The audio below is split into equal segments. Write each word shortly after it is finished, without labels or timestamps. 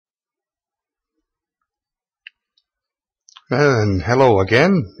And hello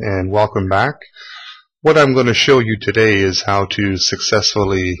again, and welcome back. What I'm going to show you today is how to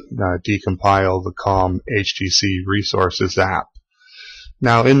successfully decompile the com.htc resources app.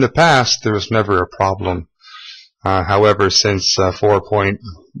 Now, in the past, there was never a problem. However, since 4.2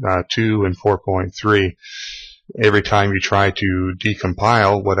 and 4.3, every time you try to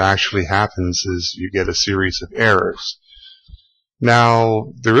decompile, what actually happens is you get a series of errors.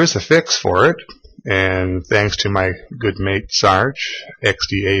 Now, there is a fix for it. And thanks to my good mate Sarge,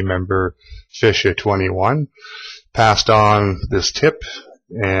 XDA member Fisha21, passed on this tip,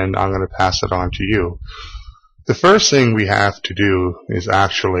 and I'm going to pass it on to you. The first thing we have to do is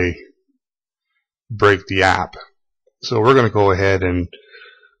actually break the app. So we're going to go ahead and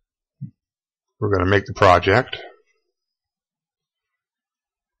we're going to make the project.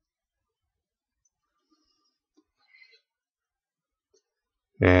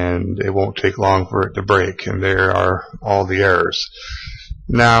 And it won't take long for it to break, and there are all the errors.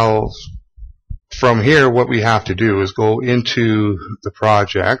 Now, from here, what we have to do is go into the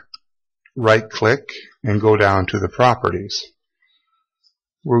project, right-click, and go down to the properties.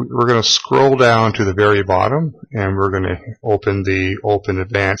 We're going to scroll down to the very bottom, and we're going to open the Open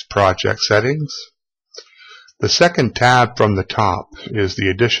Advanced Project Settings. The second tab from the top is the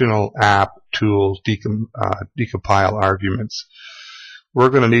Additional App Tools Decompile Arguments. We're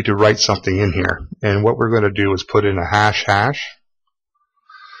going to need to write something in here, and what we're going to do is put in a hash,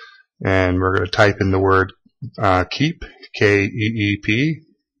 and we're going to type in the word keep, K-E-E-P,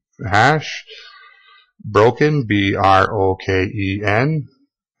 hash, broken, B-R-O-K-E-N,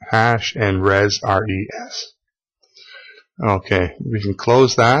 hash, and res, R-E-S. Okay, we can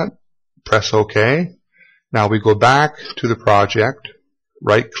close that, press OK. Now we go back to the project,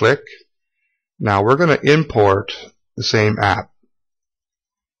 right click. Now we're going to import the same app.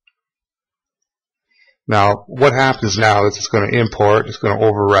 Now, what happens now is it's going to import, it's going to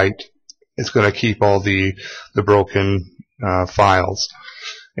overwrite, it's going to keep all the broken files.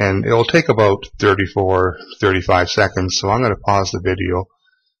 And it'll take about 35 seconds, so I'm going to pause the video,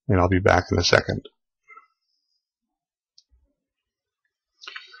 and I'll be back in a second.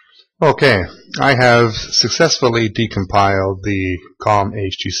 Okay, I have successfully decompiled the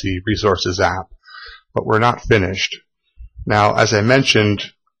com.htc resources app, but we're not finished. Now, as I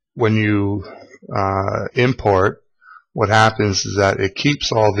mentioned, when you import, what happens is that it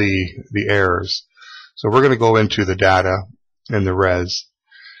keeps all the errors. So we're going to go into the data in the res,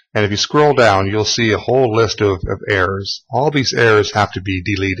 and if you scroll down, you'll see a whole list of errors. All these errors have to be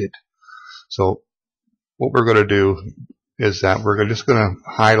deleted. So what we're going to do is that we're just going to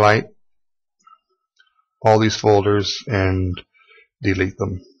highlight all these folders and delete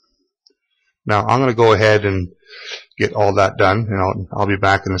them. Now I'm going to go ahead and get all that done, and I'll be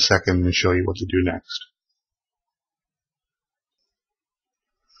back in a second and show you what to do next.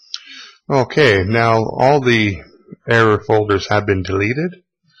 Okay, now all the error folders have been deleted,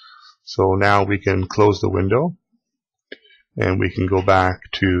 so now we can close the window and we can go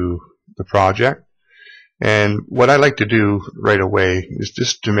back to the project. And what I like to do right away is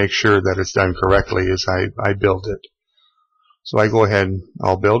just to make sure that it's done correctly is I build it. So I go ahead and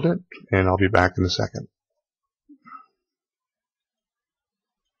I'll build it, and I'll be back in a second.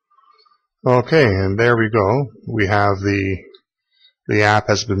 Okay, and there we go. We have the app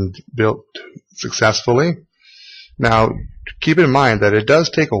has been built successfully. Now, keep in mind that it does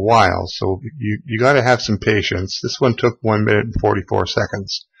take a while, so you got to have some patience. This one took 1 minute and 44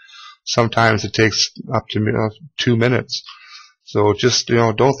 seconds. Sometimes it takes up to 2 minutes. So just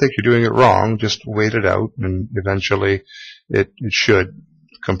don't think you're doing it wrong. Just wait it out, and eventually it should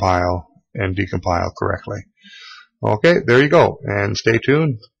compile and decompile correctly. Okay, there you go. And stay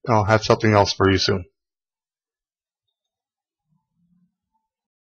tuned. I'll have something else for you soon.